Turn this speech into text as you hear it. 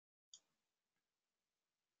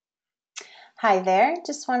Hi there,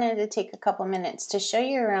 just wanted to take a couple minutes to show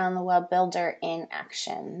you around the WebBuilder in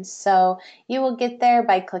action. So you will get there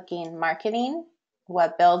by clicking Marketing,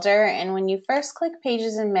 WebBuilder, and when you first click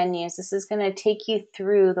Pages and Menus, this is going to take you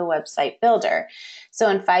through the website builder. So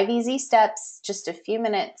in 5 easy steps, just a few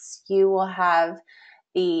minutes, you will have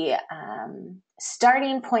the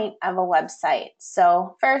starting point of a website.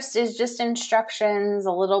 So first is just instructions,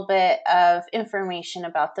 a little bit of information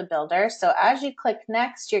about the builder. So as you click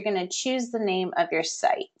next, you're going to choose the name of your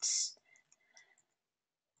site.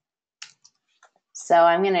 So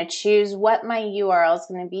I'm going to choose what my URL is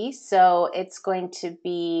going to be. So it's going to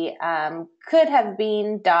be could have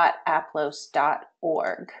been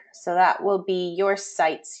 .aplos.org. So that will be your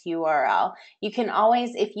site's URL. You can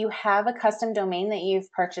always, if you have a custom domain that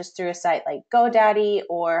you've purchased through a site like GoDaddy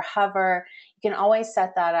or Hover, you can always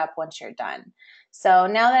set that up once you're done. So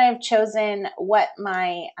now that I've chosen what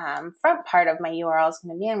my front part of my URL is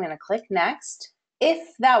going to be, I'm going to click Next.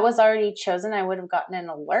 If that was already chosen, I would have gotten an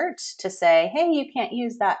alert to say, hey, you can't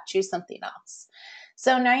use that, choose something else.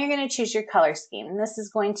 So now you're going to choose your color scheme. And this is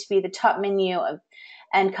going to be the top menu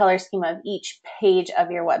and color scheme of each page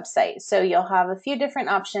of your website. So you'll have a few different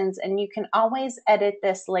options, and you can always edit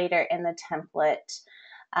this later in the template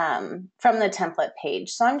from the template page.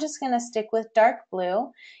 So I'm just going to stick with dark blue.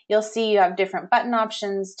 You'll see you have different button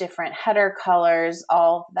options, different header colors,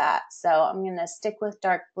 all of that. So I'm going to stick with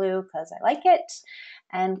dark blue because I like it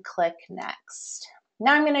and click Next.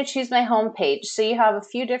 Now I'm going to choose my home page. So you have a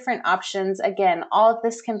few different options. Again, all of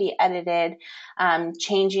this can be edited,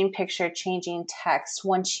 changing picture, changing text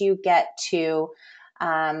once you get through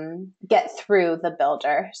the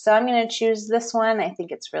builder. So I'm going to choose this one. I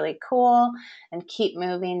think it's really cool, and keep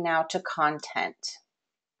moving now to content.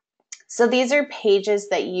 So these are pages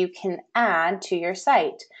that you can add to your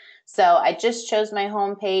site. So I just chose my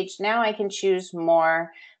home page. Now I can choose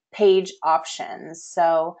more page options.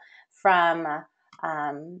 So from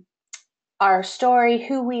our story,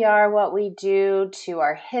 who we are, what we do, to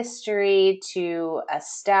our history, to a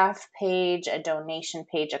staff page, a donation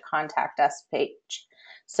page, a contact us page.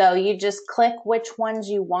 So you just click which ones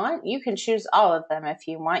you want. You can choose all of them if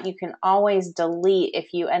you want. You can always delete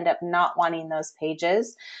if you end up not wanting those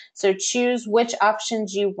pages. So choose which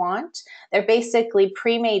options you want. They're basically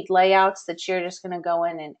pre-made layouts that you're just going to go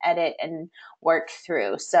in and edit and work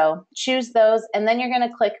through. So choose those, and then you're going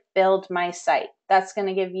to click Build My Site. That's going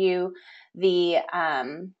to give you the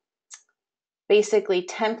basically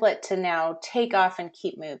template to now take off and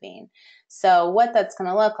keep moving. So what that's going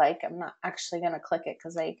to look like, I'm not actually going to click it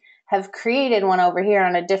because I have created one over here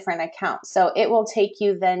on a different account. So it will take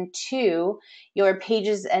you then to your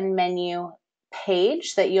pages and menu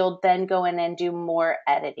page that you'll then go in and do more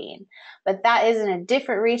editing. But that is in a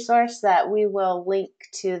different resource that we will link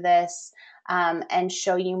to this and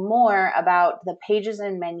show you more about the pages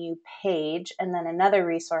and menu page. And then another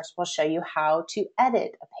resource will show you how to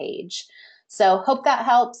edit a page. So hope that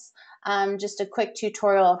helps. Just a quick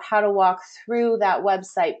tutorial of how to walk through that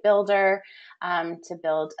website builder to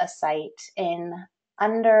build a site in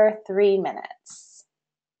under 3 minutes.